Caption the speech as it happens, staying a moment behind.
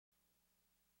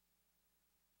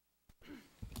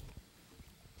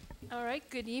All right,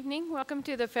 good evening. Welcome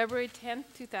to the February 10th,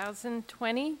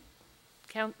 2020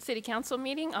 City Council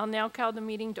meeting. I'll now call the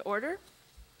meeting to order.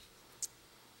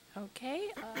 Okay,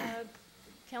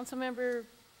 Councilmember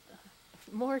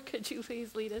Moore, could you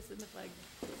please lead us in the flag?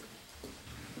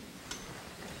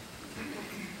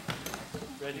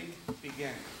 Ready?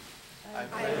 Begin. I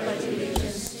pledge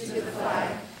allegiance to the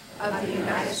flag of the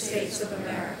United States of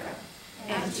America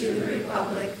and to the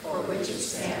republic for which it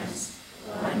stands,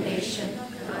 one nation,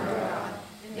 under God,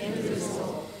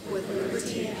 indivisible, with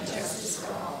liberty and justice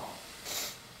for all.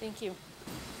 Thank you.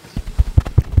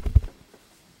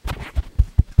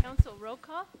 Council roll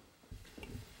call.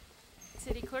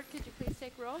 City Clerk, could you please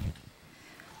take roll?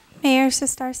 Mayor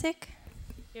Sestarsik,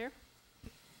 Here.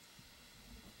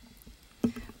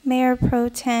 Mayor Pro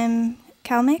Tem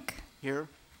Kalmick, Here.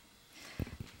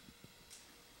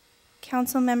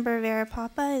 Councilmember Vera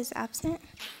Papa is absent.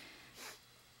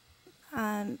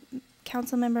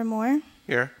 Councilmember Moore,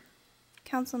 Here.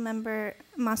 Councilmember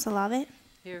Masalavet.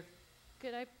 Here.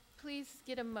 Could I please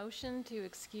get a motion to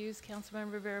excuse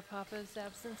Councilmember Vera Papa's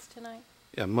absence tonight?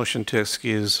 Yeah, motion to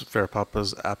excuse Vera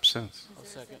Papa's absence.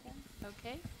 Is there a second?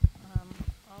 Okay.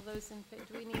 All those in favor,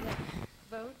 do we need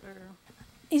a vote or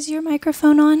Is your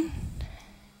microphone on?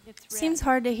 it's red? Seems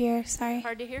hard to hear, sorry.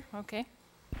 Hard to hear? Okay.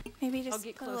 Maybe just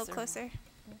get a little closer. closer.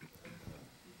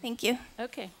 Thank you.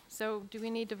 Okay, so do we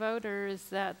need to vote or is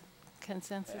that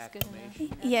consensus good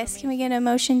enough? Yes, can we get a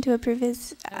motion to approve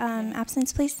his Okay.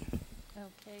 absence, please?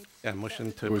 Okay. Yeah,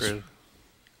 motion to It was- approve.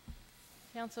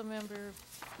 Councilmember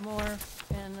Moore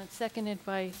and it's seconded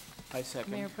by I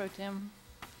second. Mayor Pro Tem.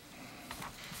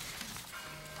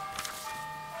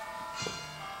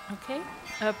 Okay,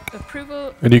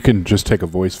 approval, And you can just take a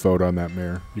voice vote on that,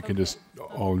 Mayor. You can Okay. just,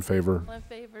 all in favor. all in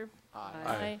favor?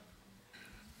 Aye.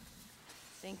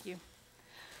 Thank you.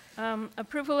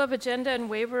 Approval of agenda and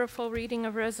waiver of full reading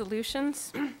of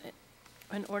resolutions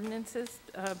and ordinances.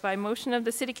 By motion of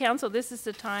the City Council, this is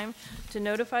the time to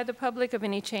notify the public of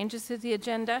any changes to the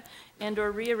agenda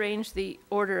and/or rearrange the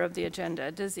order of the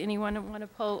agenda. Does anyone want to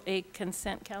pull a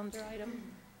consent calendar item?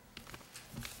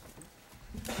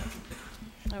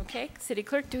 Okay, City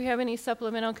Clerk, do we have any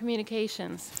supplemental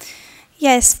communications?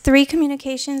 Yes, 3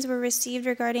 communications were received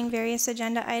regarding various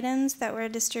agenda items that were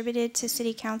distributed to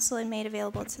City Council and made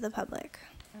available to the public.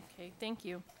 Okay, thank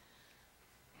you.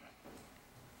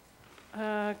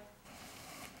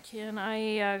 Can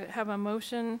I have a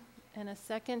motion and a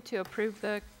second to approve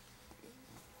the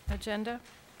agenda?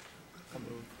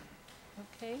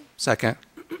 Okay, Second.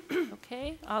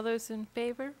 okay, all those in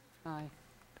favor? Aye.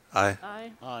 Aye.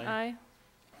 Aye.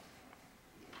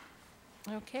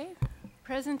 Okay,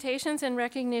 presentations and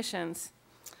recognitions.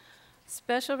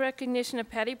 Special recognition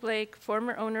of Patty Blake,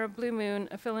 former owner of Blue Moon,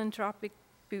 a philanthropic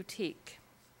boutique.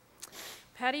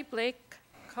 Patty Blake,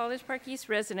 College Park East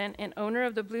resident and owner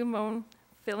of the Blue Moon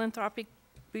Philanthropic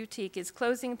Boutique, is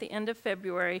closing at the end of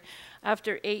February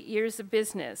after 8 years of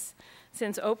business.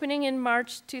 Since opening in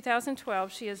March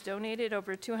 2012, she has donated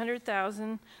over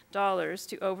 $200,000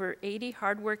 to over 80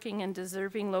 hardworking and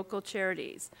deserving local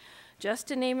charities. Just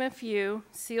to name a few,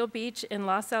 Seal Beach and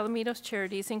Los Alamitos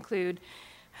charities include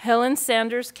Helen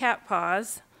Sanders Cat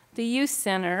Paws, the Youth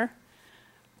Center,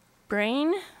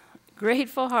 Brain,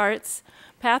 Grateful Hearts,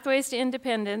 Pathways to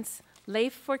Independence,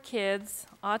 Life for Kids,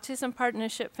 Autism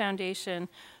Partnership Foundation,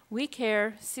 We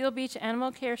Care, Seal Beach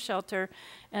Animal Care Shelter,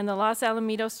 and the Los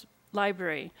Alamitos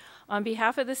Library. On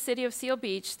behalf of the City of Seal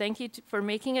Beach, thank you for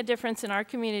making a difference in our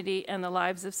community and the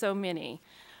lives of so many.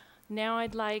 Now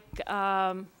I'd like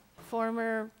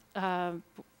former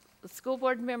school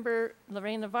board member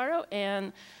Lorraine Navarro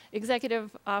and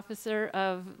Executive Officer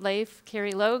of LAIF,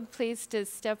 Carrie Logue, please to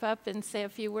step up and say a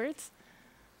few words.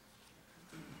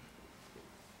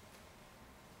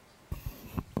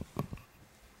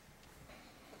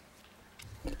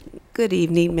 Good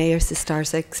evening, Mayor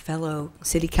Sestarsik, fellow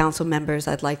City Council members.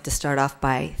 I'd like to start off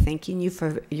by thanking you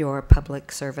for your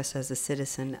public service as a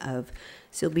citizen of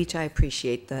Seal Beach. I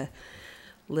appreciate the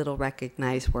little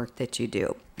recognized work that you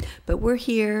do. But we're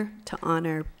here to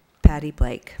honor Patty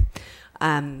Blake.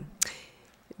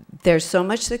 There's so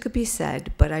much that could be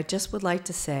said, but I just would like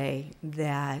to say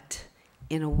that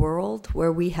in a world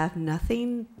where we have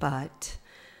nothing but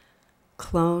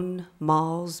clone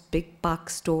malls, big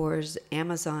box stores,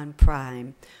 Amazon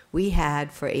Prime, we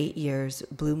had for 8 years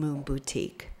Blue Moon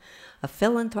Boutique, a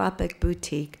philanthropic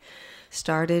boutique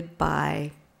started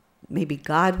by maybe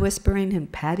God whispering in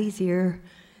Patty's ear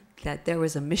that there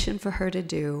was a mission for her to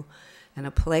do, and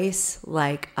a place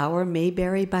like our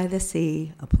Mayberry by the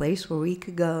Sea, a place where we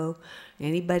could go,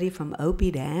 anybody from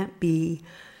Opie to Aunt Bee,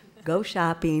 go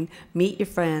shopping, meet your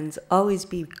friends, always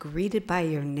be greeted by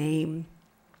your name.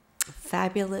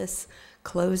 Fabulous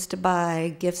clothes to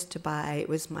buy, gifts to buy. It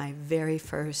was my very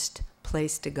first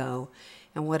place to go.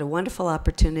 And what a wonderful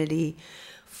opportunity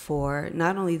for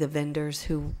not only the vendors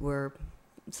who were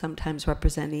sometimes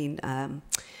representing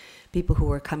people who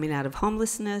were coming out of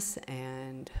homelessness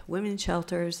and women's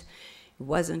shelters. It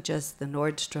wasn't just the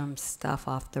Nordstrom stuff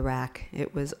off the rack.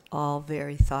 It was all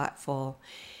very thoughtful.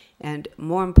 And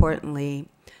more importantly,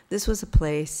 this was a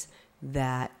place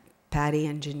that Patty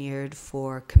engineered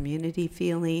for community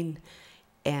feeling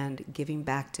and giving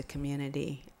back to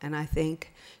community. And I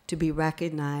think to be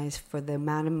recognized for the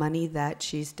amount of money that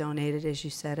she's donated, as you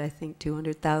said, I think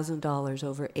 $200,000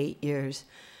 over 8 years,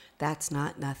 that's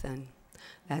not nothing.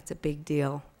 That's a big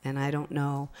deal. And I don't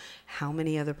know how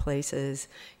many other places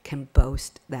can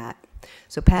boast that.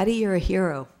 So Patty, you're a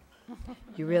hero.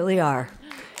 You really are.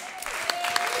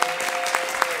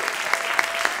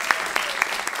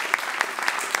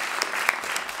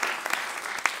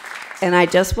 And I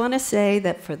just want to say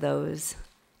that for those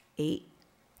 8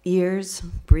 years,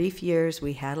 brief years,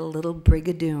 we had a little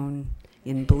brigadoon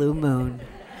in Blue Moon.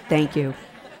 Thank you.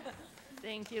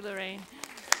 Thank you, Lorraine.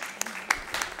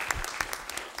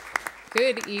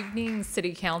 Good evening,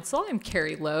 City Council. I'm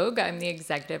Carrie Logue. I'm the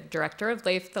Executive Director of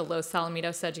LAIF, the Los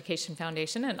Alamitos Education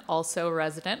Foundation, and also a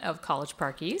resident of College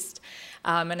Park East.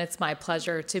 And it's my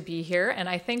pleasure to be here. And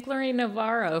I thank Lorraine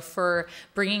Navarro for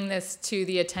bringing this to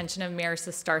the attention of Mayor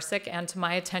Sostarczyk and to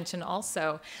my attention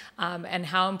also, and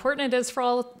how important it is for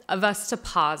all of us to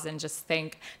pause and just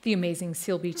thank the amazing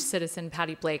Seal Beach citizen,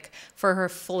 Patty Blake, for her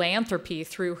philanthropy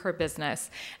through her business.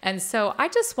 And so I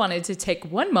just wanted to take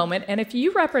one moment, and if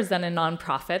you represent a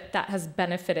nonprofit that has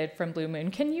benefited from Blue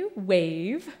Moon, can you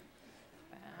wave?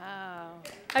 Wow.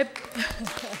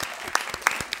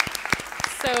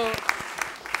 So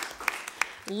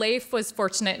LAIF was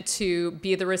fortunate to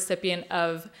be the recipient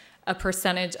of a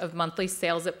percentage of monthly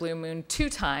sales at Blue Moon 2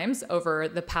 times over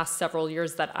the past several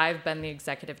years that I've been the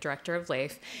executive director of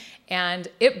LAIF. And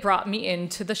it brought me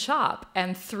into the shop.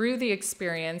 And through the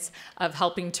experience of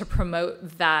helping to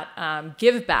promote that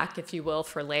give back, if you will,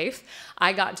 for LAIF,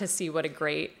 I got to see what a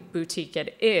great boutique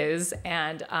it is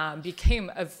and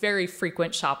became a very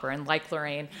frequent shopper. And like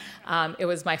Lorraine, it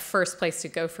was my first place to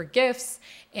go for gifts.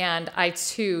 And I,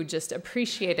 too, just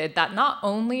appreciated that not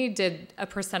only did a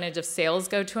percentage of sales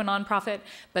go to a nonprofit,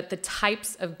 but the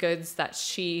types of goods that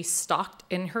she stocked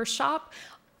in her shop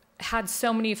had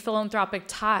so many philanthropic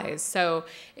ties. So,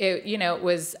 it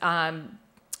was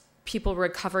people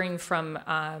recovering from,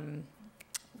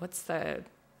 what's the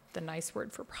nice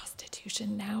word for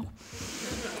prostitution now?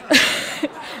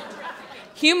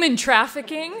 Human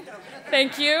trafficking.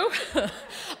 Thank you.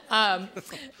 And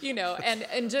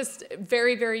just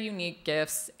very, very unique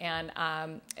gifts. And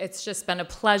it's just been a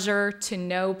pleasure to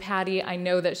know Patty. I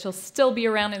know that she'll still be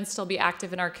around and still be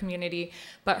active in our community,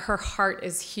 but her heart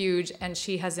is huge, and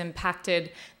she has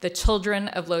impacted the children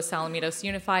of Los Alamitos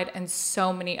Unified and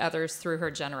so many others through her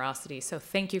generosity. So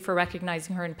thank you for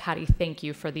recognizing her, and Patty, thank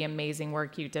you for the amazing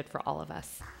work you did for all of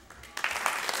us.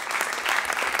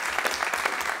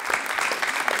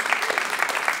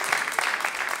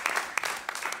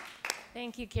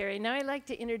 Thank you, Carrie. Now I'd like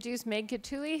to introduce Meg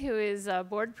Catuli, who is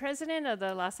board president of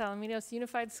the Los Alamitos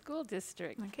Unified School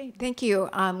District. Okay, thank you.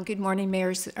 Good morning,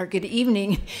 good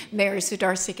evening, Mayor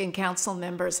Sostarczyk and council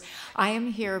members. I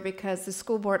am here because the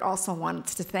school board also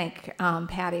wants to thank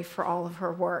Patty for all of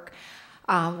her work.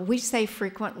 We say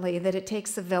frequently that it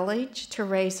takes a village to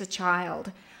raise a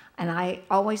child. And I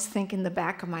always think in the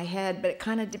back of my head, but it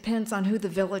kind of depends on who the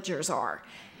villagers are.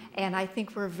 And I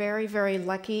think we're very, very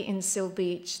lucky in Seal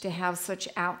Beach to have such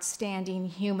outstanding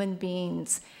human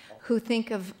beings who think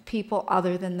of people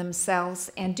other than themselves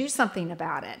and do something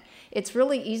about it. It's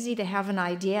really easy to have an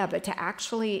idea, but to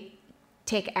actually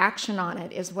take action on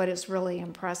it is what is really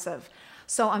impressive.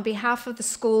 So on behalf of the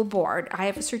school board, I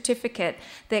have a certificate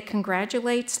that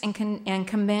congratulates and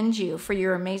commends you for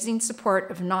your amazing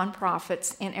support of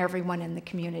nonprofits and everyone in the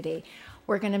community.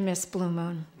 We're going to miss Blue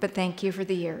Moon, but thank you for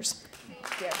the years.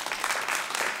 Thank you.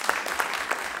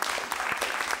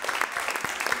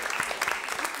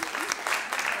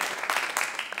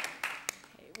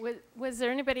 Was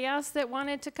there anybody else that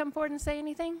wanted to come forward and say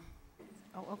anything?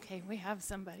 Oh, okay, we have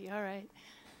somebody, all right.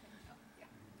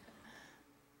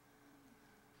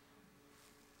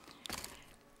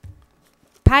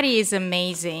 Patty is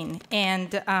amazing,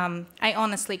 and I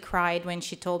honestly cried when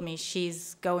she told me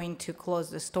she's going to close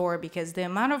the store, because the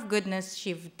amount of goodness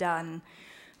she's done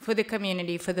for the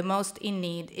community, for the most in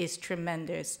need, is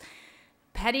tremendous.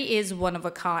 Patty is one of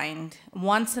a kind.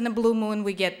 Once in a blue moon,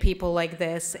 we get people like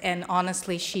this, and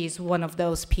honestly, she's one of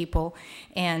those people.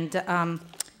 And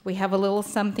we have a little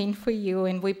something for you,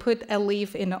 and we put a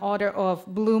leaf in honor of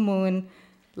Blue Moon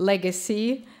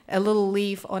Legacy, a little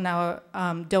leaf on our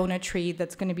donor tree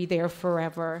that's going to be there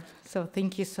forever. So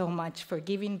thank you so much for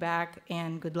giving back,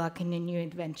 and good luck in your new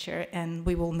adventure, and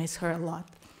we will miss her a lot.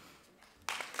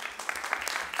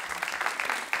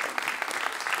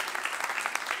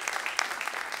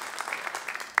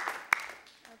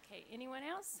 Okay, anyone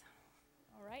else?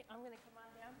 All right, I'm going to come on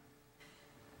down.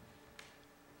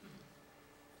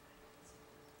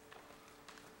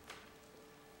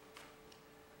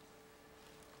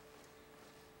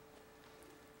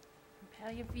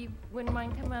 Patty, if you wouldn't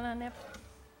mind coming on up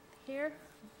here.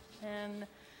 And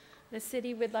the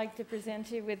city would like to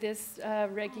present you with this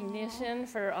recognition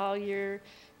for all your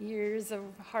years of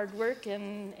hard work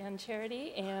and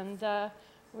charity. And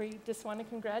we just want to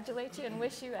congratulate you and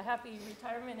wish you a happy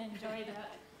retirement. Enjoy the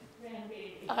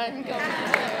grandbaby. I'm going to.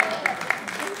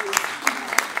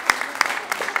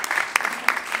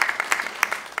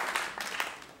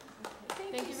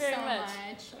 Thank you very much.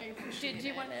 I appreciate Did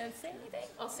you want to say anything?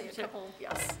 I'll say a couple,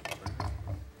 yes.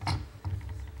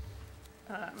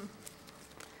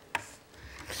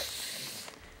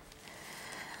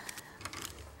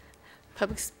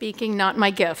 Public speaking, not my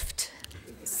gift.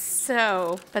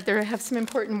 So, but there I have some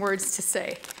important words to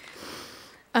say.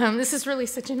 This is really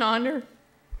such an honor.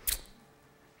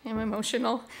 I'm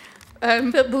emotional.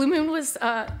 But Blue Moon was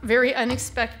a very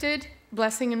unexpected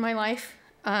blessing in my life.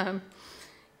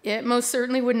 It most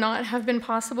certainly would not have been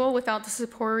possible without the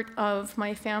support of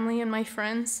my family and my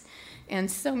friends and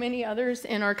so many others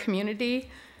in our community.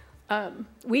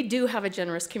 We do have a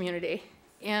generous community.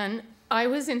 And I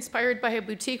was inspired by a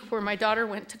boutique where my daughter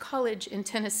went to college in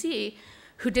Tennessee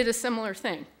who did a similar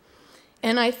thing.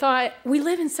 And I thought, we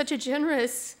live in such a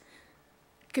generous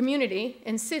community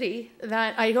and city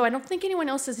that I don't think anyone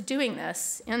else is doing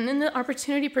this. And then the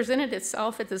opportunity presented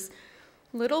itself at this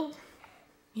little,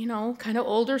 kind of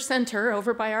older center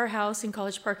over by our house in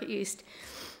College Park East.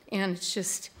 And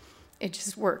it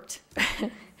just worked.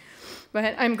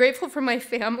 But I'm grateful for my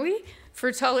family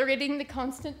for tolerating the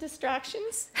constant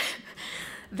distractions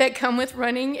that come with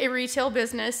running a retail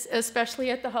business, especially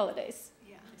at the holidays.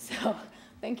 Yeah. So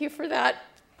thank you for that,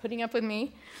 putting up with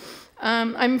me.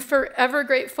 I'm forever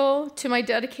grateful to my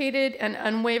dedicated and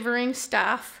unwavering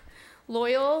staff,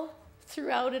 loyal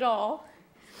throughout it all,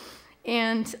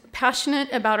 and passionate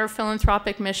about our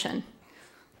philanthropic mission.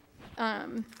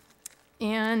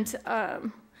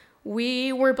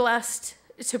 We were blessed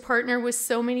to partner with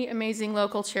so many amazing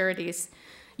local charities.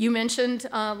 You mentioned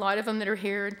a lot of them that are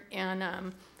here,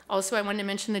 and also I wanted to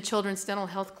mention the Children's Dental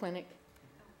Health Clinic,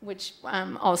 which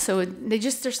also,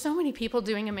 there's so many people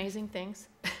doing amazing things.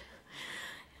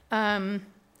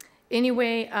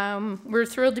 Anyway, we're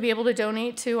thrilled to be able to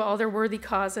donate to all their worthy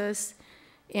causes.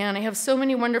 And I have so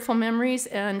many wonderful memories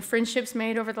and friendships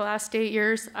made over the last 8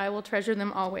 years. I will treasure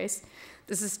them always.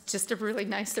 This is just a really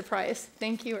nice surprise.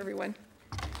 Thank you, everyone.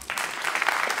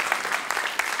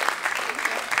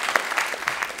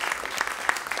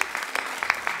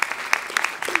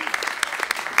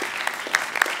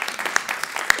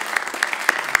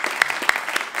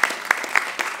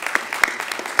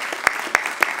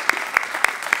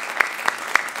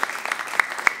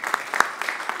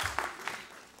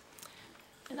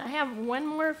 One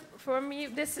more from you.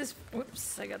 This is,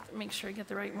 whoops, I got to make sure I get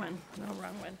the right one. No,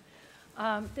 wrong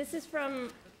one. This is from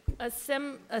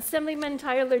Assemblyman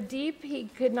Tyler Deep. He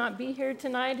could not be here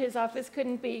tonight. His office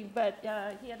couldn't be, but he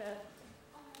had a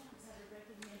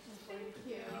recognition for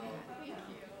you. Thank you. Thank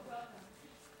you.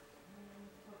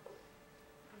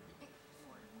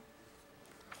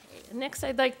 Okay, next,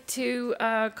 I'd like to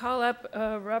call up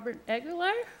Robert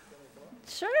Aguilar.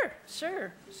 Sure.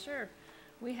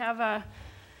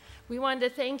 We wanted to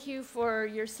thank you for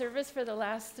your service for the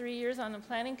last 3 years on the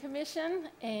Planning Commission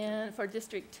and for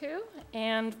District 2.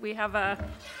 And we have a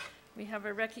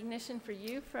recognition for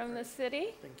you from the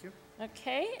city. Thank you.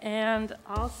 Okay, and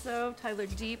also Tyler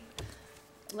Deep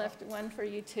left one for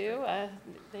you too.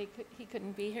 He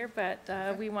couldn't be here, but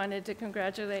we wanted to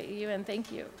congratulate you and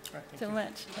thank you so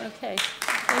much. Okay,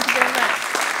 thank you very much.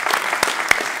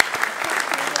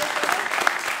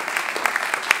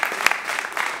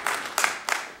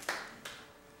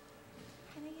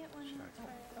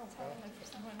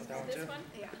 This one?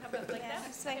 Yeah. How about like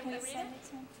that? So I Can can we read send it? it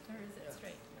to him. Or is it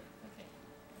straight? Okay.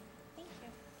 Thank you.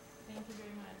 Thank you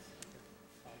very much.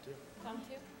 Tom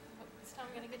too? Oh, is Tom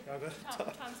gonna get?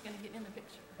 Tom's gonna get in the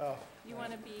picture. Oh. You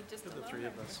want to be just alone? The three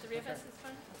of or us. The three of us is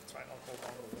fine? That's fine. I'll hold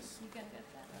on to this. You gonna get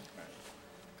that?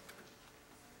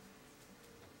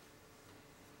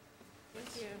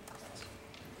 you.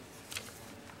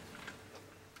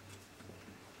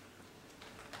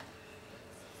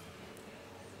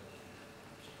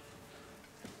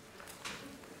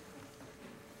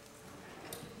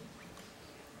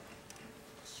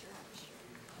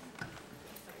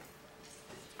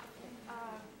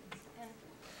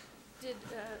 Did,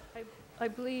 I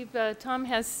believe Tom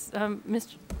has,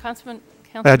 Mr. Councilman.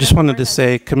 I just wanted to has-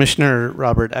 say Commissioner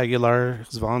Robert Aguilar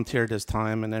has volunteered his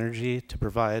time and energy to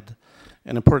provide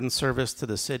an important service to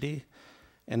the city,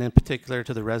 and in particular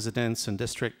to the residents in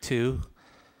District 2.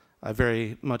 I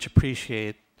very much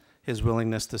appreciate his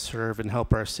willingness to serve and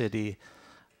help our city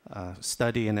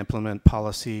study and implement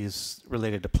policies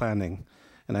related to planning.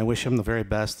 And I wish him the very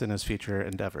best in his future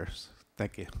endeavors.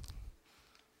 Thank you.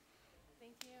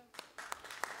 Thank you.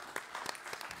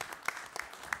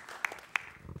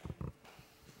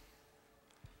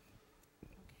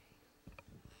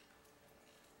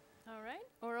 All right,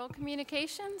 oral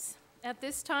communications. At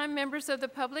this time, members of the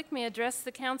public may address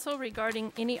the council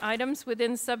regarding any items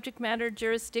within subject matter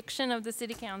jurisdiction of the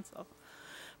City Council.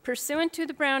 Pursuant to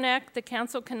the Brown Act, the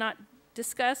council cannot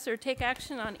discuss or take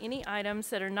action on any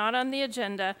items that are not on the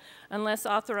agenda unless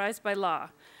authorized by law.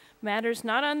 Matters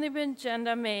not on the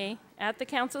agenda may, at the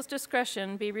council's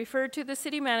discretion, be referred to the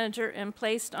city manager and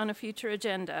placed on a future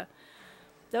agenda.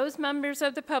 Those members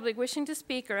of the public wishing to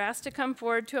speak are asked to come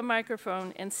forward to a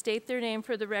microphone and state their name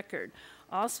for the record.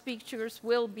 All speakers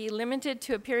will be limited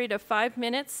to a period of 5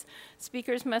 minutes.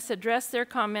 Speakers must address their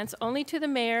comments only to the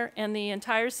mayor and the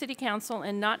entire city council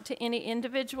and not to any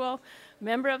individual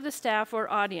member of the staff or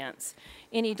audience.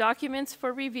 Any documents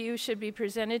for review should be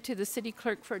presented to the city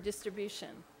clerk for distribution.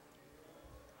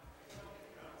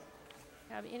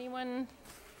 Have anyone?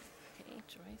 Okay,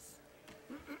 Joyce.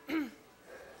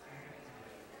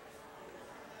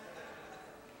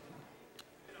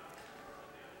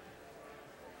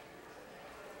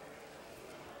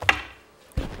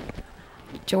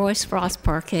 Joyce Frost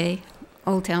Parquet,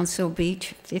 Old Town Seal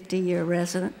Beach, 50-year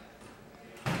resident.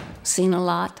 Seen a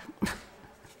lot.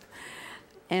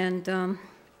 And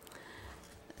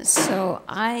so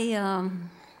I'm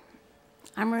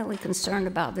really concerned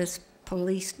about this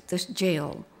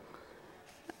jail,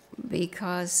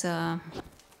 because the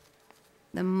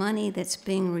money that's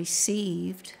being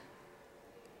received,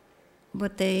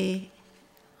 but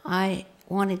I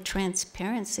wanted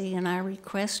transparency, and I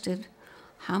requested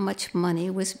how much money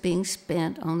was being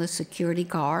spent on the security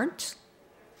guards,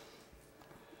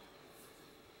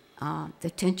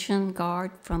 detention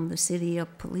guard from the city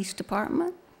police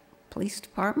department,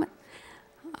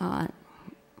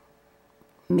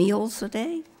 meals a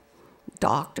day,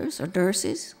 doctors or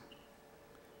nurses,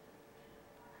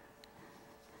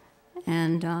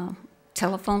 and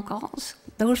telephone calls.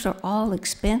 Those are all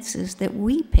expenses that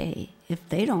we pay if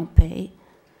they don't pay.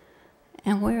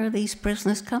 And where are these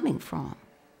prisoners coming from?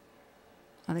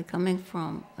 Are they coming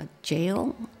from a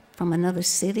jail, from another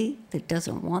city that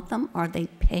doesn't want them? Are they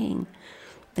paying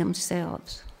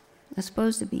themselves? They're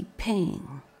supposed to be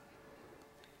paying.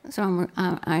 So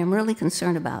I'm really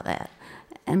concerned about that.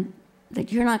 And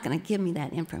that you're not going to give me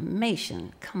that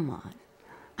information. Come on.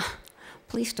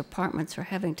 Police departments are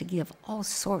having to give all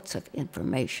sorts of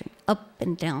information up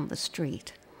and down the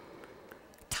street.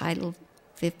 Title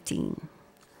 15.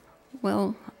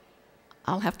 Well,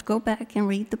 I'll have to go back and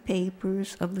read the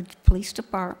papers of the police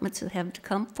departments that have to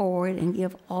come forward and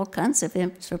give all kinds of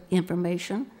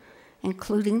information,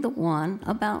 including the one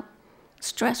about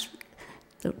stress,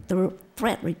 the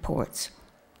threat reports.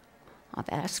 I've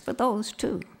asked for those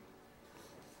too.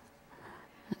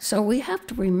 So we have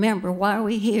to remember why are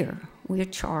we here. We're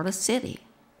Charter City.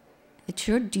 It's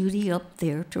your duty up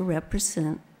there to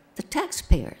represent the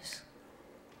taxpayers.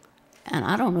 And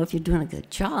I don't know if you're doing a good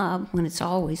job when it's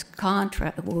always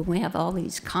when we have all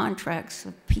these contracts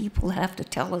of people have to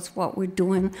tell us what we're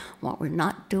doing, what we're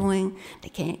not doing. They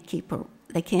can't keep a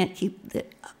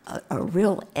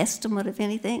real estimate of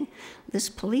anything. This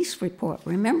police report,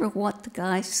 remember what the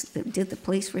guys that did the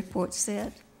police report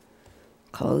said?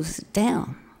 Close it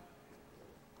down.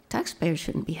 Taxpayers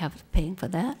shouldn't be paying for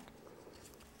that.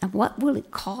 And what will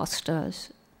it cost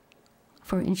us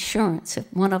for insurance if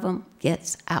one of them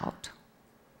gets out?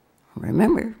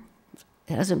 Remember,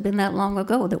 it hasn't been that long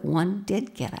ago that one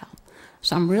did get out.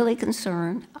 So I'm really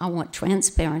concerned. I want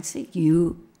transparency.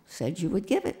 You said you would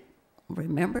give it.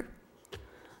 Remember?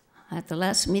 At the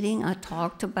last meeting, I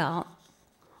talked about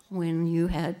when you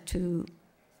had to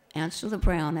answer the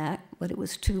Brown Act, but it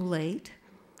was too late.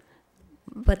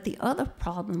 But the other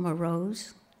problem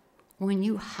arose when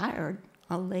you hired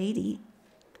a lady,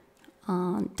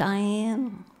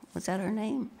 Diane, was that her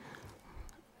name?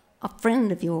 A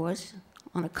friend of yours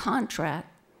on a contract,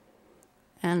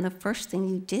 and the first thing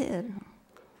you did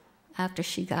after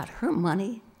she got her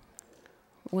money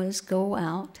was go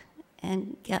out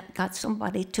and got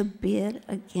somebody to bid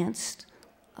against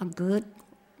a good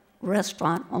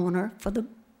restaurant owner for the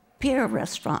pier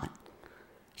restaurant.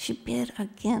 She bid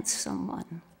against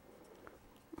someone.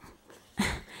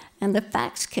 And the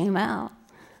facts came out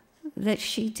that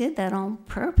she did that on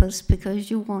purpose because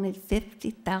you wanted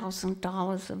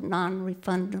 $50,000 of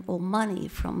non-refundable money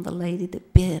from the lady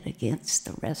that bid against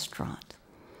the restaurant.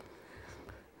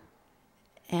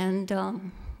 And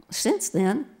since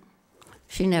then,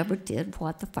 she never did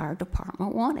what the fire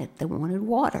department wanted. They wanted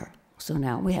water. So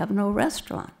now we have no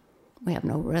restaurant. We have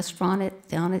no restaurant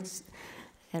down at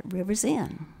Rivers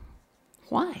Inn.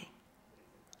 Why?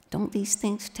 Don't these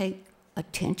things take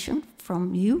attention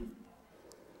from you?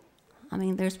 I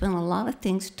mean, there's been a lot of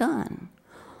things done.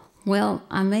 Well,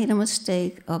 I made a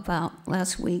mistake about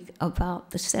last week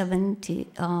about the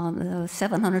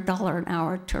 $700 an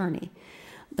hour attorney.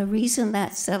 The reason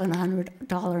that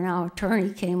 $700 an hour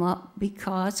attorney came up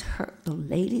because the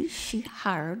lady she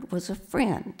hired was a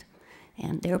friend,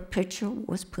 and their picture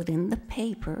was put in the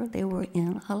paper. They were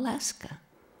in Alaska.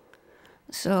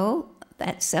 So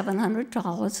that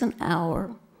 $700 an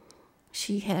hour,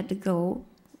 she had to go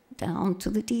down to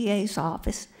the DA's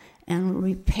office and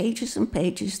read pages and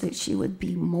pages that she would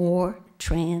be more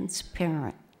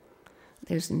transparent.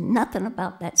 There's nothing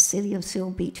about that City of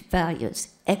Seal Beach values: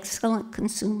 excellent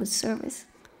consumer service,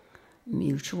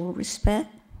 mutual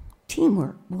respect,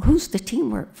 teamwork. Well, who's the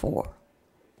teamwork for?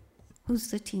 Who's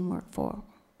the teamwork for?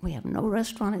 We have no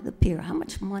restaurant at the pier. How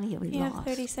much money have we lost? You have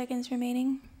 30 seconds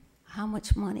remaining. How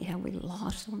much money have we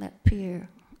lost on that pier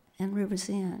and Rivers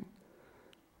Inn?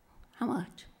 How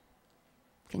much?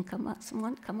 Can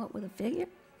someone come up with a figure?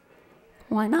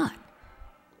 Why not?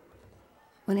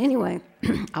 But anyway,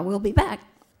 I will be back.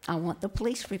 I want the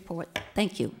police report.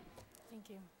 Thank you. Thank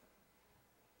you.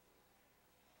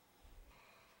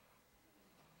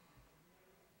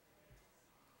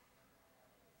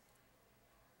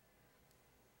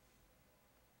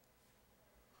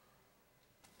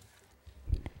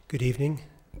 Good evening,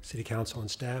 City Council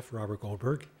and staff. Robert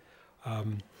Goldberg.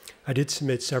 I did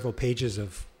submit several pages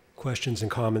of questions and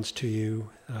comments to you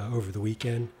over the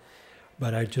weekend,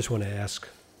 but I just want to ask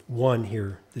one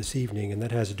here this evening, and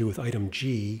that has to do with item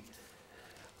G,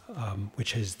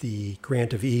 which is the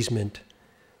grant of easement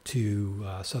to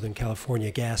Southern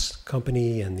California Gas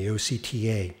Company and the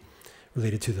OCTA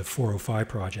related to the 405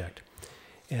 project.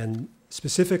 And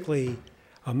specifically,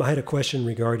 I had a question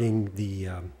regarding the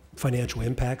financial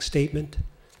impact statement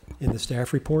in the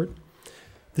staff report.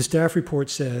 The staff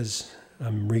report says,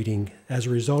 I'm reading, as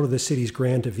a result of the city's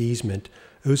grant of easement,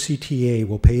 OCTA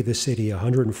will pay the city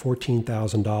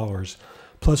 $114,000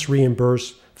 plus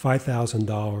reimburse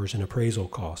 $5,000 in appraisal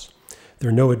costs. There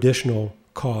are no additional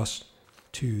costs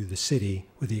to the city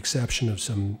with the exception of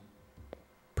some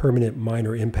permanent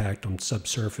minor impact on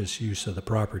subsurface use of the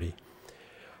property.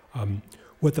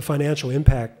 What the financial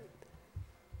impact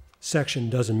section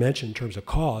doesn't mention in terms of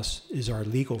costs is our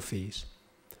legal fees.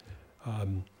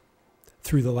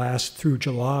 Through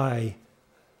July,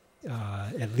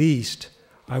 at least,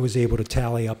 I was able to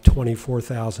tally up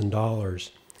 $24,000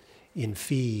 in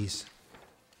fees,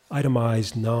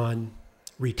 itemized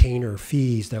non-retainer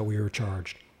fees that we were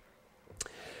charged.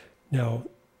 Now,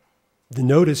 the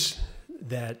notice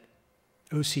that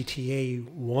OCTA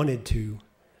wanted to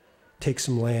take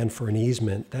some land for an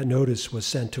easement, that notice was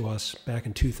sent to us back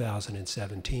in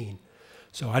 2017.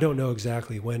 So I don't know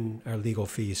exactly when our legal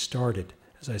fees started.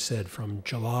 As I said, from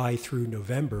July through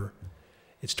November,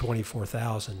 it's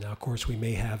 $24,000. Now, of course, we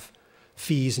may have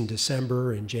fees in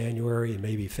December and January and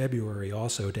maybe February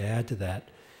also to add to that.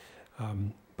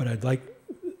 But I'd like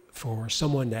for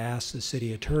someone to ask the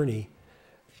city attorney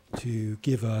to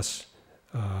give us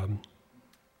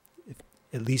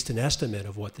at least an estimate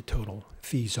of what the total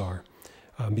fees are,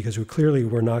 because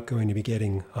we're not going to be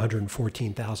getting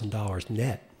 $114,000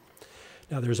 net.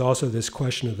 Now, there's also this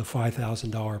question of the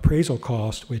 $5,000 appraisal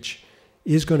cost, which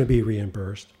is going to be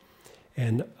reimbursed.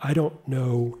 And I don't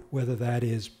know whether that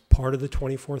is part of the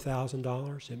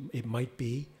 $24,000. It might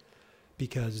be,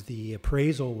 because the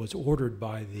appraisal was ordered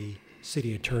by the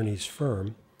city attorney's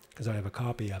firm, because I have a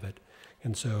copy of it.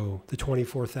 And so the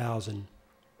 $24,000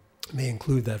 may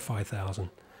include that $5,000.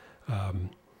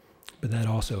 But that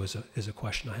also is a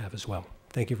question I have as well.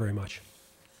 Thank you very much.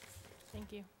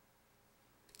 Thank you.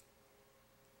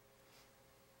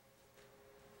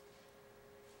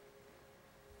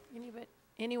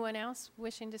 Anyone else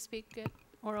wishing to speak at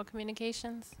oral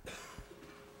communications?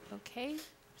 Okay,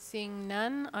 seeing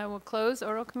none, I will close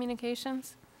oral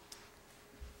communications.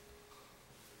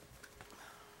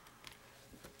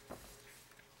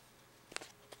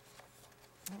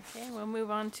 Okay, we'll move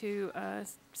on to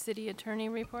city attorney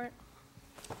report.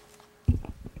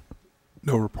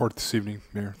 No report this evening,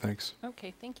 Mayor. Thanks.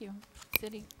 Okay, thank you.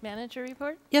 City manager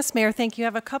report? Yes, Mayor, thank you. I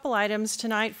have a couple items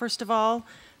tonight. First of all,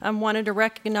 I wanted to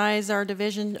recognize our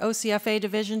division, OCFA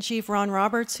Division Chief Ron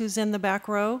Roberts, who's in the back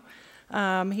row.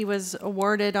 He was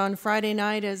awarded on Friday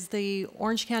night as the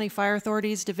Orange County Fire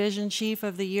Authority's Division Chief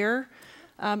of the Year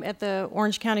at the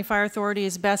Orange County Fire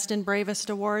Authority's Best and Bravest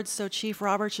Awards. So Chief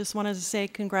Roberts, just wanted to say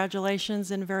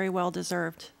congratulations and very well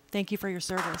deserved. Thank you for your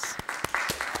service.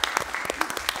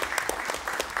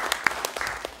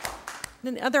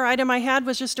 The other item I had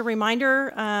was just a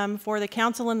reminder for the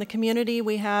council and the community.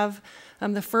 We have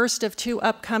the first of 2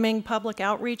 upcoming public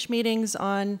outreach meetings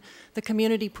on the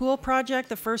community pool project,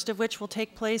 the first of which will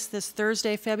take place this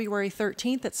Thursday, February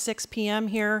 13th at 6 p.m.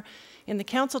 here in the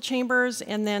council chambers,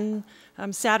 and then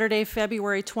Saturday,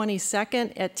 February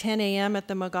 22nd at 10 a.m. at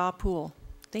the McGaw Pool.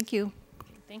 Thank you.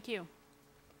 Thank you.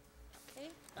 Okay,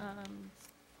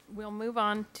 we'll move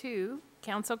on to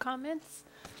council comments.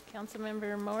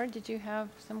 Councilmember Moore, did you have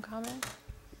some comments?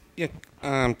 Yeah,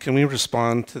 can we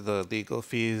respond to the legal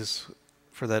fees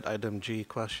for that item G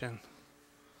question?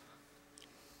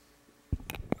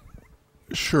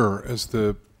 Sure.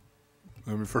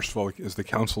 First of all, as the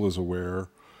council is aware,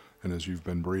 and as you've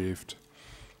been briefed,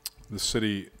 the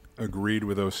city agreed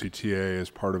with OCTA as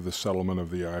part of the settlement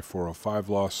of the I-405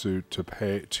 lawsuit to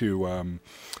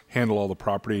handle all the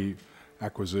property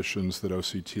acquisitions that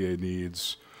OCTA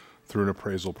needs through an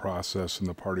appraisal process, and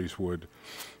the parties would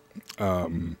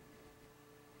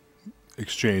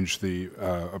exchange the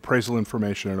appraisal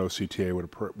information, and OCTA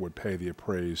would pay the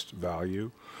appraised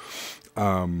value.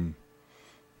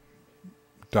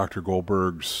 Dr.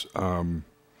 Goldberg's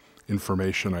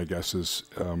information, I guess, is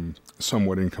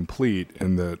somewhat incomplete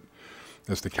in that,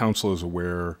 as the council is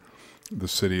aware, the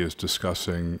city is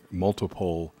discussing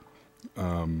multiple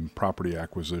property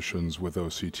acquisitions with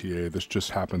OCTA. This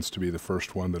just happens to be the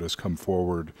first one that has come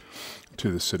forward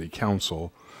to the city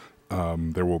council.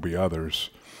 There will be others.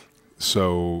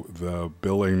 So the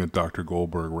billing that Dr.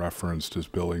 Goldberg referenced is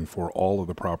billing for all of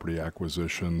the property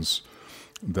acquisitions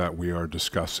that we are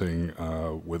discussing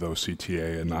with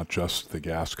OCTA, and not just the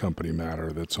gas company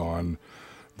matter that's on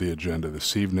the agenda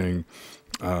this evening.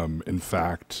 In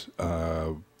fact,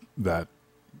 that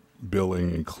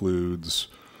billing includes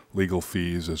legal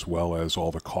fees as well as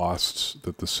all the costs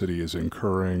that the city is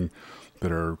incurring that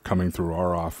are coming through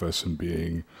our office and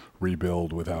being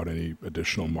rebilled without any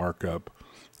additional markup,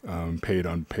 paid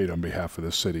on behalf of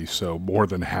the city. So more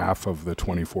than half of the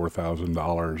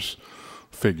 $24,000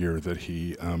 figure that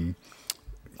he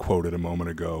quoted a moment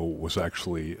ago was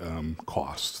actually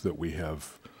costs that we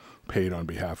have paid on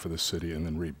behalf of the city and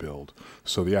then rebilled.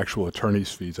 So the actual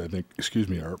attorney's fees, I think,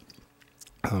 are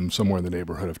somewhere in the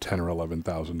neighborhood of $10,000 or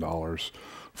 $11,000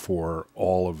 for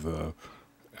all of the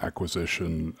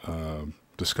acquisition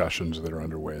discussions that are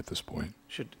underway at this point.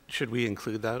 Should we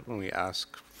include that when we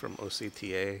ask from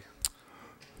OCTA?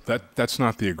 That's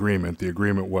not the agreement. The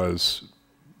agreement was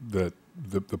that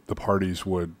the parties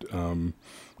would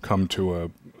come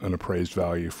to an appraised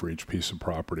value for each piece of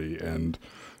property, and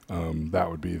that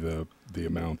would be the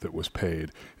amount that was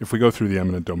paid. If we go through the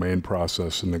eminent domain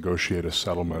process and negotiate a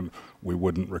settlement, we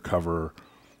wouldn't recover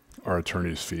our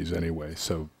attorney's fees anyway.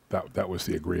 So that was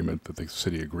the agreement that the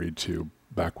city agreed to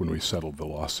back when we settled the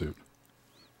lawsuit.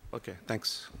 Okay,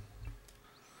 thanks.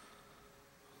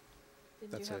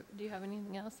 Do you have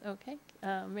anything else? Okay.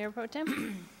 Mayor Pro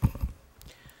Tem?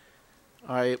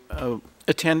 I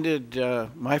attended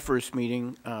my first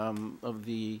meeting of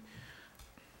the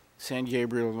San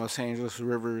Gabriel and Los Angeles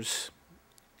Rivers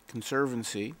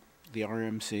Conservancy, the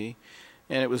RMC,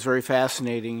 and it was very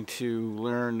fascinating to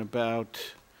learn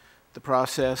about the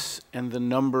process and the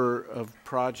number of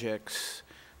projects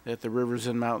that the Rivers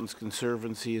and Mountains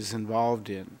Conservancy is involved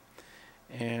in.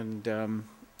 And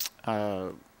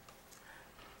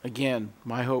again,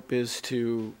 my hope is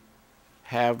to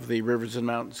have the Rivers and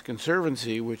Mountains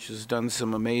Conservancy, which has done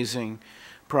some amazing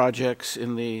projects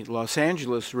in the Los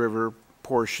Angeles River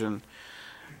portion,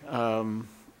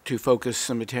 to focus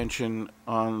some attention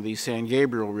on the San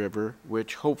Gabriel River,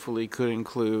 which hopefully could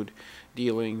include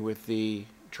dealing with the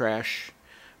trash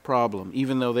problem.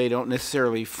 Even though they don't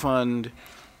necessarily fund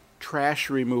trash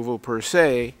removal per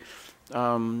se,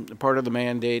 part of the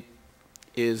mandate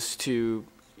is to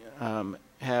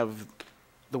have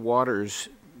the waters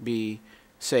be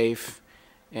safe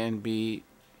and be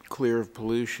clear of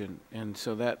pollution. And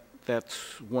so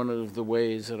that's one of the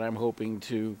ways that I'm hoping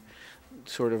to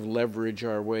sort of leverage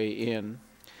our way in.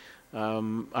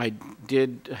 I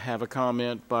did have a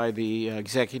comment by the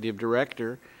executive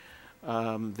director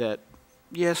that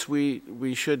yes,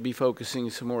 we should be focusing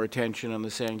some more attention on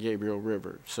the San Gabriel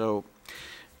River. So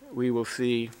we will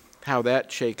see how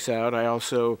that shakes out. I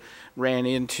also ran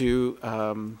into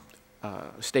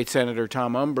State Senator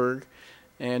Tom Umberg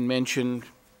and mentioned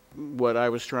what I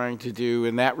was trying to do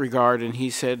in that regard, and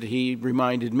he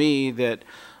reminded me that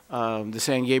the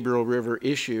San Gabriel River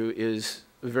issue is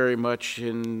very much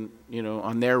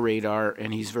on their radar,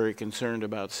 and he's very concerned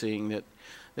about seeing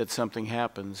that something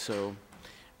happens. So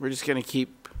we're just going to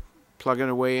keep plugging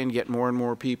away and get more and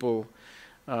more people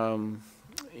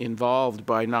involved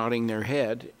by nodding their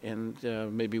head, and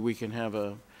maybe we can have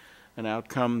an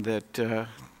outcome that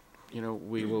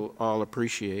we will all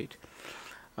appreciate.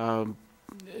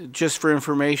 Just for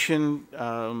information,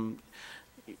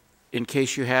 in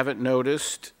case you haven't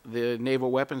noticed, the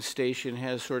Naval Weapons Station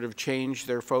has sort of changed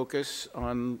their focus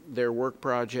on their work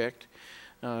project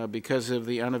because of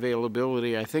the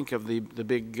unavailability, I think, of the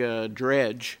big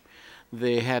dredge.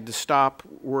 They had to stop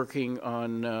working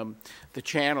on the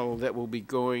channel that'll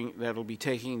be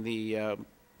taking the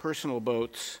personal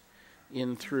boats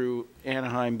in through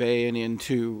Anaheim Bay and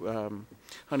into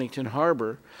Huntington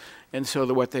Harbor. And so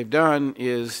what they've done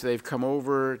is they've come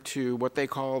over to what they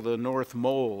call the North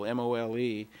Mole,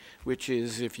 M-O-L-E, which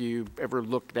is, if you ever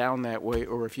look down that way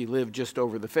or if you live just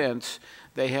over the fence,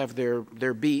 they have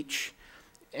their beach.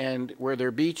 And where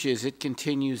their beach is, it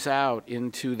continues out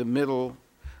into the middle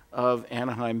of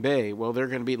Anaheim Bay. Well, they're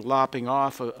going to be lopping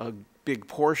off a big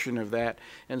portion of that,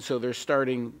 and so they're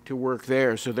starting to work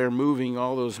there. So they're moving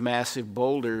all those massive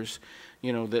boulders,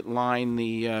 that line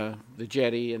the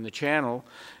jetty and the channel,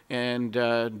 and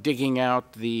digging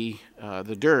out the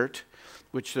dirt,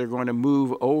 which they're going to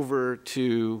move over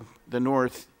to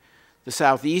the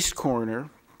southeast corner,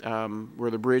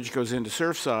 where the bridge goes into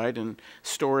Surfside, and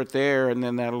store it there, and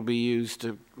then that'll be used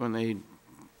when they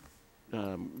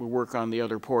work on the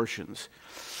other portions.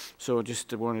 So I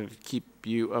just wanted to keep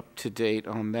you up to date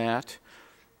on that.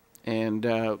 And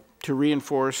to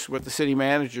reinforce what the city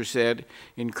manager said,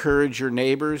 encourage your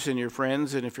neighbors and your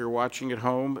friends, and if you're watching at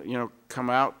home, come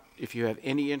out if you have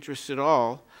any interest at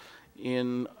all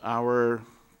in our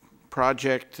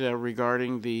project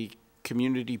regarding the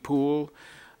community pool,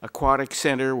 aquatic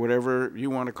center, whatever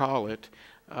you want to call it,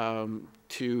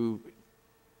 to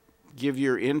give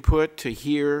your input, to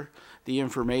hear the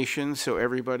information so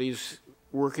everybody's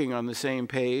working on the same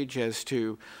page as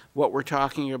to what we're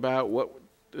talking about, what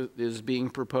is being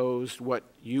proposed, what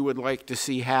you would like to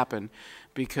see happen,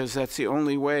 because that's the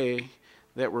only way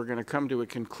that we're going to come to a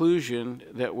conclusion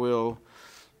that will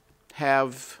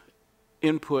have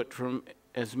input from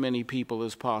as many people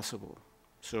as possible.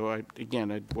 So I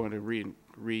want to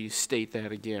restate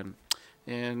that again.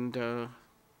 And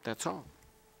that's all.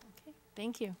 Okay,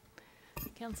 thank you.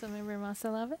 Councilmember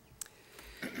Masalava?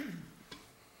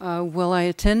 Well, I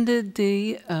attended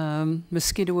the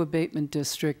Mosquito Abatement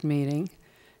District meeting,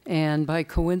 and by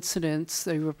coincidence,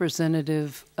 the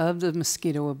representative of the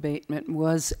mosquito abatement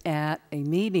was at a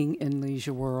meeting in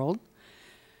Leisure World.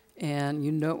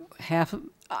 And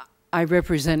I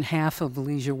represent half of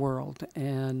Leisure World,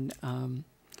 and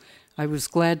I was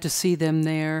glad to see them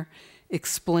there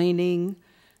explaining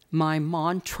my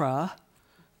mantra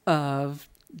of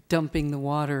dumping the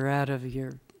water out of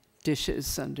your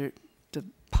dishes under the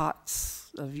pots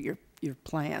of your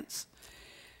plants.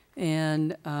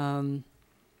 And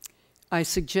I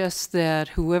suggest that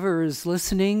whoever is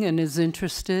listening and is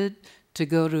interested to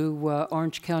go to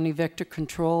Orange County Vector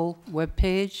Control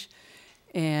webpage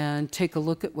and take a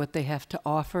look at what they have to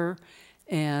offer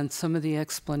and some of the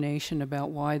explanation about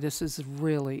why this is a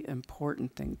really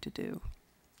important thing to do.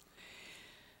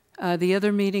 The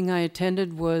other meeting I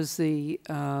attended was the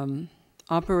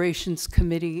Operations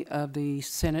Committee of the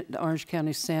Orange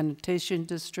County Sanitation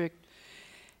District,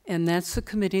 and that's the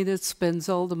committee that spends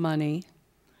all the money,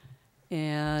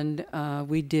 and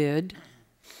we did.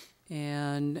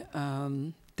 And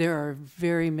there are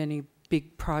very many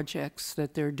big projects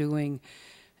that they're doing,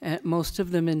 most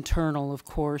of them internal, of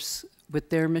course, with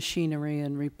their machinery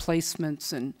and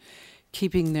replacements and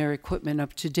keeping their equipment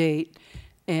up to date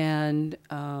and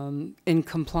in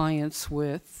compliance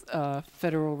with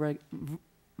federal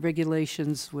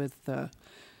regulations with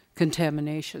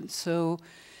contamination. So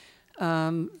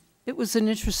it was an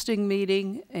interesting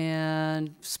meeting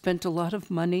and spent a lot of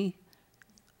money.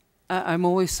 I'm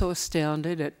always so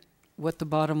astounded at what the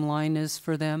bottom line is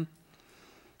for them.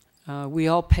 We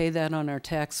all pay that on our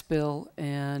tax bill,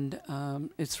 and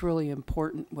it's really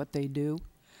important what they do,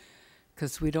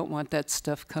 because we don't want that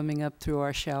stuff coming up through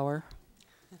our shower.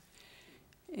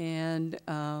 And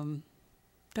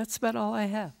that's about all I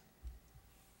have.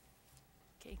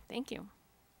 Okay, thank you.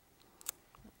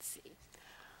 Let's see.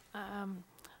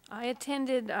 I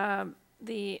attended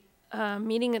the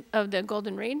meeting of the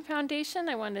Golden Rain Foundation.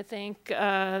 I want to thank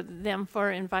them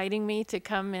for inviting me to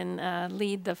come and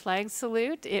lead the flag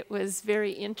salute. It was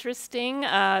very interesting.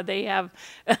 They have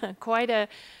quite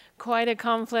a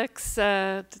complex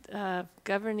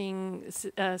governing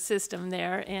system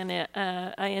there, and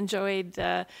I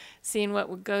enjoyed seeing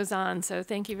what goes on. So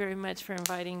thank you very much for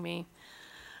inviting me.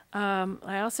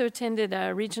 I also attended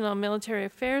a Regional Military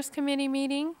Affairs Committee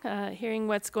meeting, hearing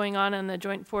what's going on the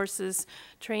Joint Forces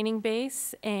Training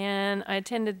Base, and I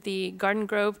attended the Garden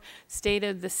Grove State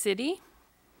of the City.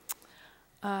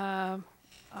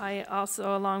 I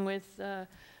also, along with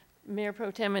Mayor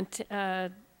Pro Tem,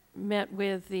 met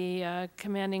with the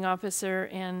commanding officer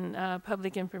and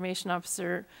public information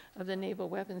officer of the Naval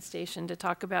Weapons Station to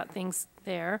talk about things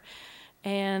there.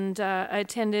 And I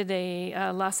attended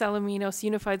a Los Alamitos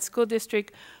Unified School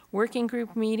District working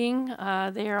group meeting.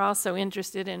 They are also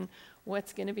interested in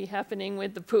what's going to be happening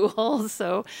with the pool,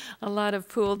 so a lot of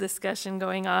pool discussion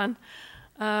going on.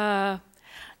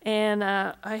 And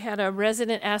I had a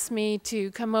resident ask me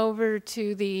to come over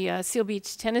to the Seal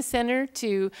Beach Tennis Center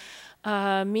to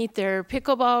meet their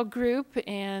pickleball group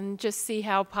and just see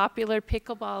how popular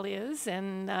pickleball is.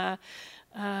 And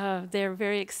they're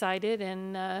very excited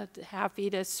and happy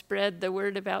to spread the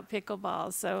word about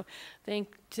pickleball. So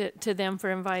thank to them for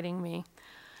inviting me.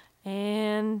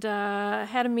 And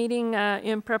had a meeting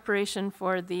in preparation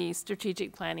for the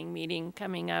strategic planning meeting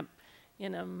coming up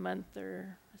in a month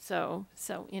or so.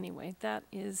 So anyway, that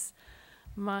is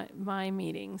my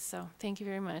meeting. So thank you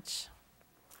very much.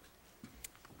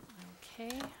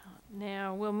 Okay,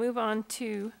 now we'll move on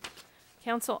to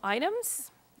council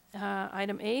items.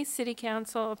 Item A, City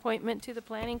Council appointment to the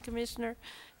Planning Commissioner,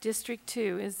 District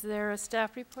 2. Is there a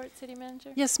staff report, City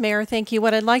Manager? Yes, Mayor, thank you.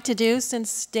 What I'd like to do,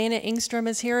 since Dana Ingstrom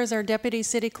is here as our Deputy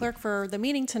City Clerk for the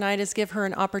meeting tonight, is give her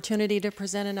an opportunity to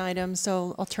present an item.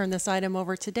 So I'll turn this item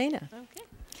over to Dana. Okay.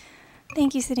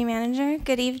 Thank you, City Manager.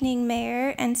 Good evening,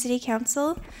 Mayor and City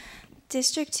Council.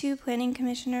 District 2 Planning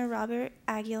Commissioner Robert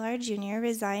Aguilar Jr.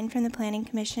 resigned from the Planning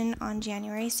Commission on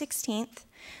January 16th.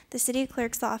 The City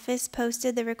Clerk's office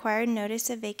posted the required notice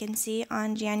of vacancy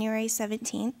on January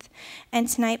 17th, and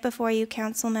tonight before you,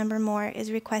 Councilmember Moore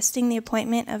is requesting the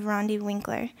appointment of Rondi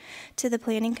Winkler to the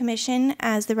Planning Commission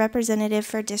as the representative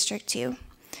for District 2.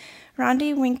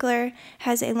 Rondi Winkler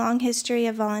has a long history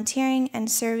of volunteering and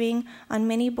serving on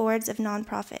many boards of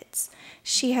nonprofits.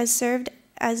 She has served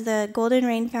as the Golden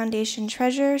Rain Foundation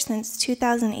Treasurer since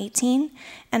 2018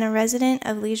 and a resident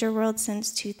of Leisure World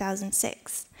since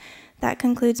 2006. That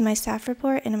concludes my staff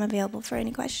report, and I'm available for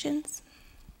any questions.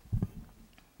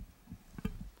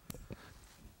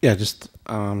 Yeah, just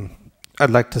I'd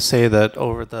like to say that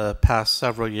over the past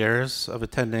several years of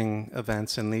attending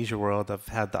events in Leisure World, I've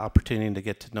had the opportunity to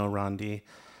get to know Rondi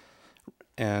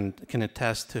and can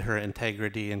attest to her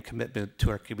integrity and commitment to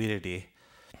our community.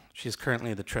 She's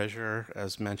currently the treasurer,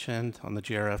 as mentioned, on the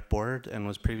GRF board and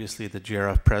was previously the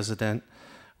GRF president,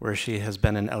 where she has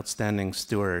been an outstanding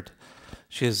steward.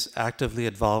 She is actively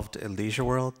involved in Leisure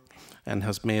World and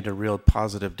has made a real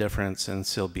positive difference in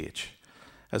Seal Beach.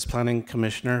 As Planning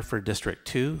Commissioner for District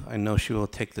 2, I know she will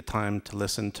take the time to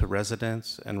listen to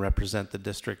residents and represent the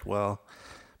district well,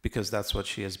 because that's what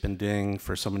she has been doing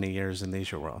for so many years in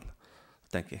Leisure World.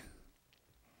 Thank you.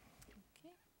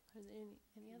 Okay. Are there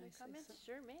any other comments?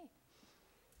 Sure, May.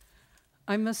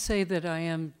 I must say that I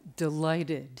am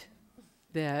delighted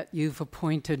that you've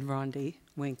appointed Rondi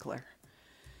Winkler.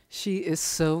 She is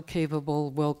so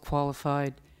capable, well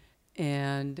qualified,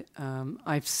 and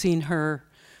I've seen her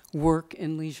work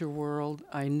in Leisure World.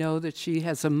 I know that she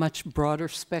has a much broader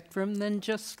spectrum than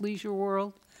just Leisure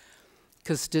World,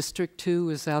 because District 2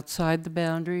 is outside the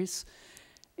boundaries,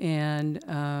 and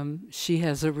she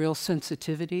has a real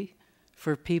sensitivity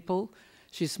for people.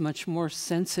 She's much more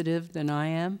sensitive than I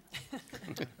am,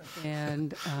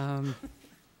 and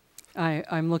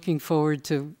I'm looking forward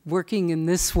to working in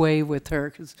this way with her,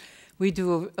 because we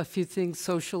do a few things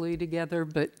socially together,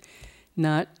 but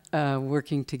not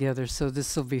working together, so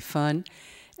this will be fun.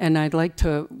 And I'd like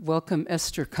to welcome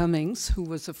Esther Cummings, who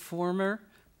was a former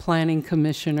planning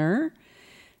commissioner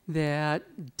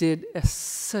that did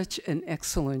such an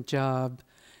excellent job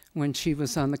when she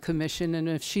was on the commission, and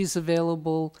if she's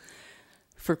available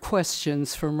for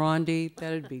questions from Rondi,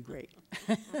 that'd be great.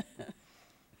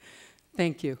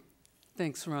 Thank you.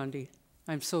 Thanks, Rondi.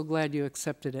 I'm so glad you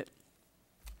accepted it.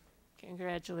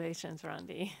 Congratulations,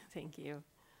 Rondi. Thank you.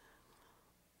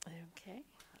 Okay.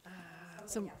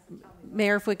 So,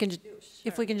 Mayor, if we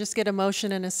can just get a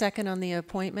motion and a second on the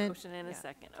appointment. Motion and a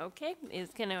second. Okay.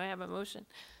 Can I have a motion?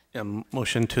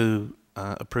 Motion to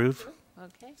approve.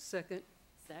 Okay. Second.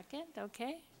 Second,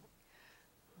 okay.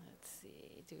 Let's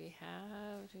see, do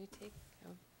we take,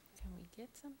 can we get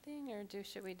something, or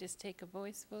should we just take a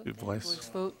voice vote? Do then? voice.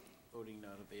 Vote. Voting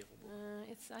not available.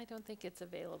 I don't think it's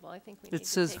available. I think we need to It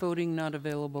says take- voting not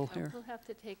available here. We'll have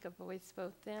to take a voice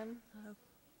vote then.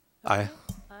 Aye.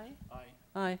 Aye. Aye.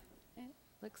 Aye. Okay,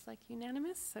 looks like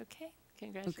unanimous. Okay,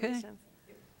 congratulations.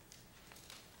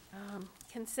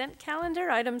 Consent calendar.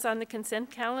 Items on the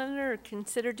consent calendar are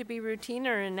considered to be routine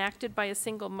or enacted by a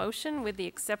single motion with the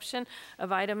exception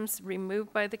of items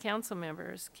removed by the council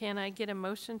members. Can I get a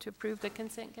motion to approve the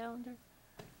consent calendar?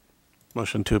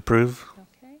 Motion to approve.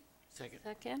 Okay. Second.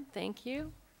 Second, thank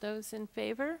you. Those in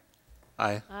favor?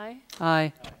 Aye. Aye.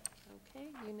 Aye. Okay,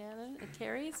 unanimous, it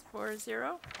carries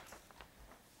 4-0.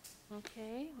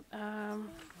 Okay,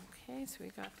 okay, so we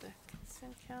got the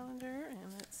consent calendar,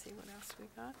 and let's see what else we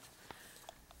got.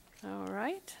 All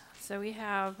right, so we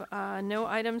have no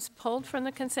items pulled from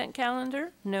the consent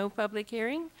calendar, no public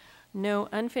hearing, no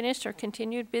unfinished or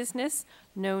continued business,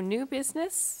 no new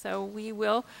business. So we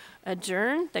will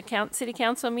adjourn the City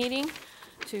Council meeting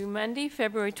to Monday,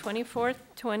 February 24th,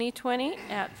 2020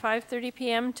 at 5:30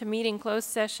 p.m. to meet in closed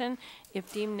session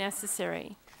if deemed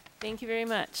necessary. Thank you very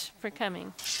much for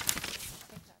coming.